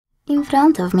In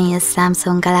front of me is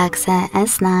Samsung Galaxy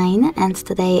S9 and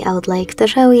today I would like to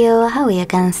show you how you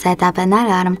can set up an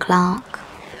alarm clock.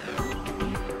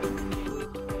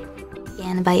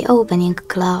 Begin by opening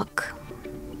clock.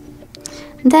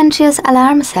 Then choose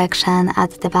alarm section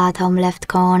at the bottom left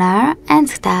corner and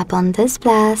tap on this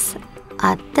plus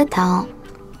at the top.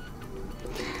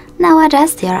 Now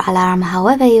adjust your alarm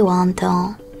however you want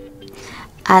to.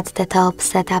 At the top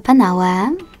set up an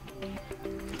hour.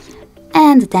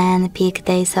 And then pick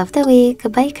days of the week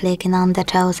by clicking on the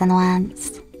chosen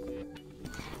ones.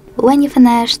 When you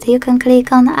finished, you can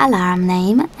click on alarm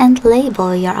name and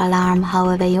label your alarm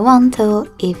however you want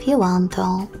to, if you want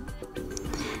to.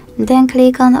 Then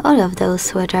click on all of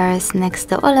those switchers next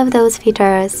to all of those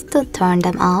features to turn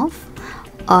them off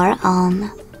or on.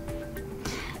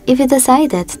 If you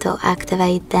decided to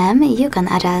activate them, you can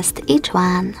adjust each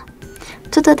one.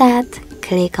 To do that,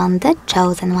 click on the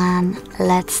chosen one.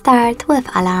 Let's start with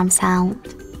alarm sound.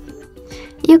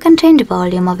 You can change the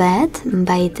volume of it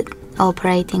by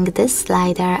operating this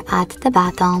slider at the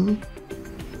bottom.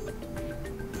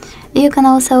 You can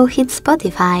also hit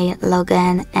Spotify, log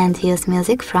in and use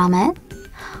music from it,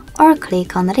 or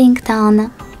click on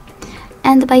ringtone.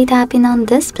 And by tapping on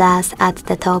this plus at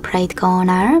the top right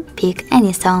corner, pick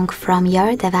any song from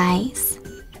your device.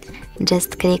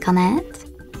 Just click on it.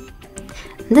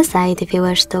 Decide if you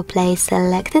wish to play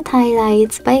selected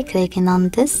highlights by clicking on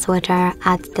this switcher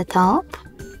at the top.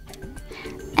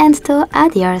 And to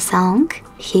add your song,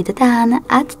 hit done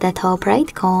at the top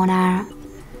right corner.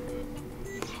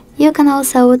 You can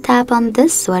also tap on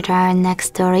this switcher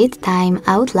next to read time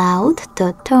out loud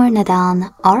to turn it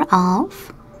on or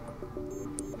off.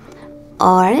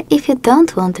 Or if you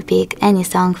don't want to pick any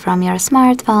song from your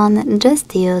smartphone,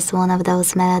 just use one of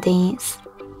those melodies.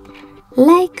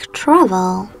 Like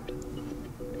travel.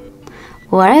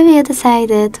 Wherever you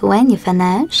decided, when you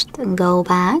finished, go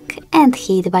back and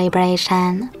hit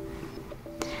vibration.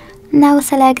 Now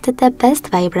select the best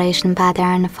vibration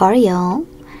pattern for you.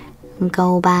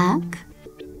 Go back.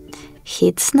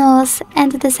 Hit snooze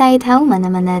and decide how many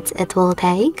minutes it will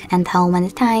take and how many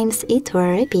times it will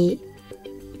repeat.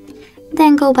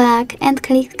 Then go back and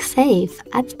click save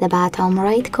at the bottom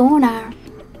right corner.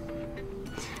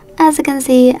 As you can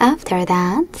see, after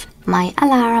that, my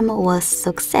alarm was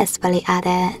successfully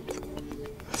added.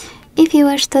 If you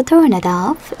wish to turn it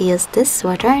off, use this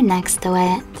switcher next to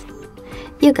it.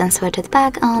 You can switch it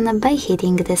back on by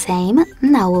hitting the same,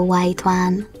 now white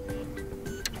one.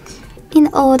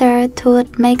 In order to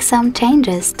make some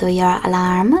changes to your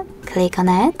alarm, click on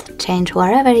it, change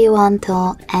wherever you want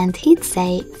to, and hit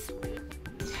save.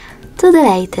 To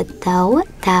delete it though,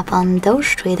 tap on those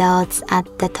three dots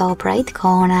at the top right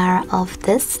corner of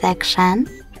this section.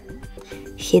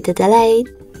 Hit delete.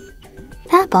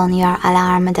 Tap on your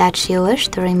alarm that you wish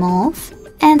to remove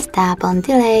and tap on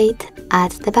delete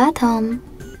at the bottom.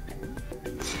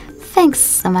 Thanks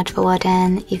so much for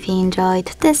watching. If you enjoyed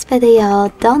this video,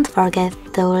 don't forget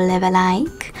to leave a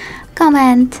like,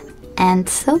 comment and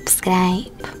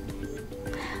subscribe.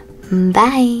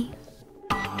 Bye!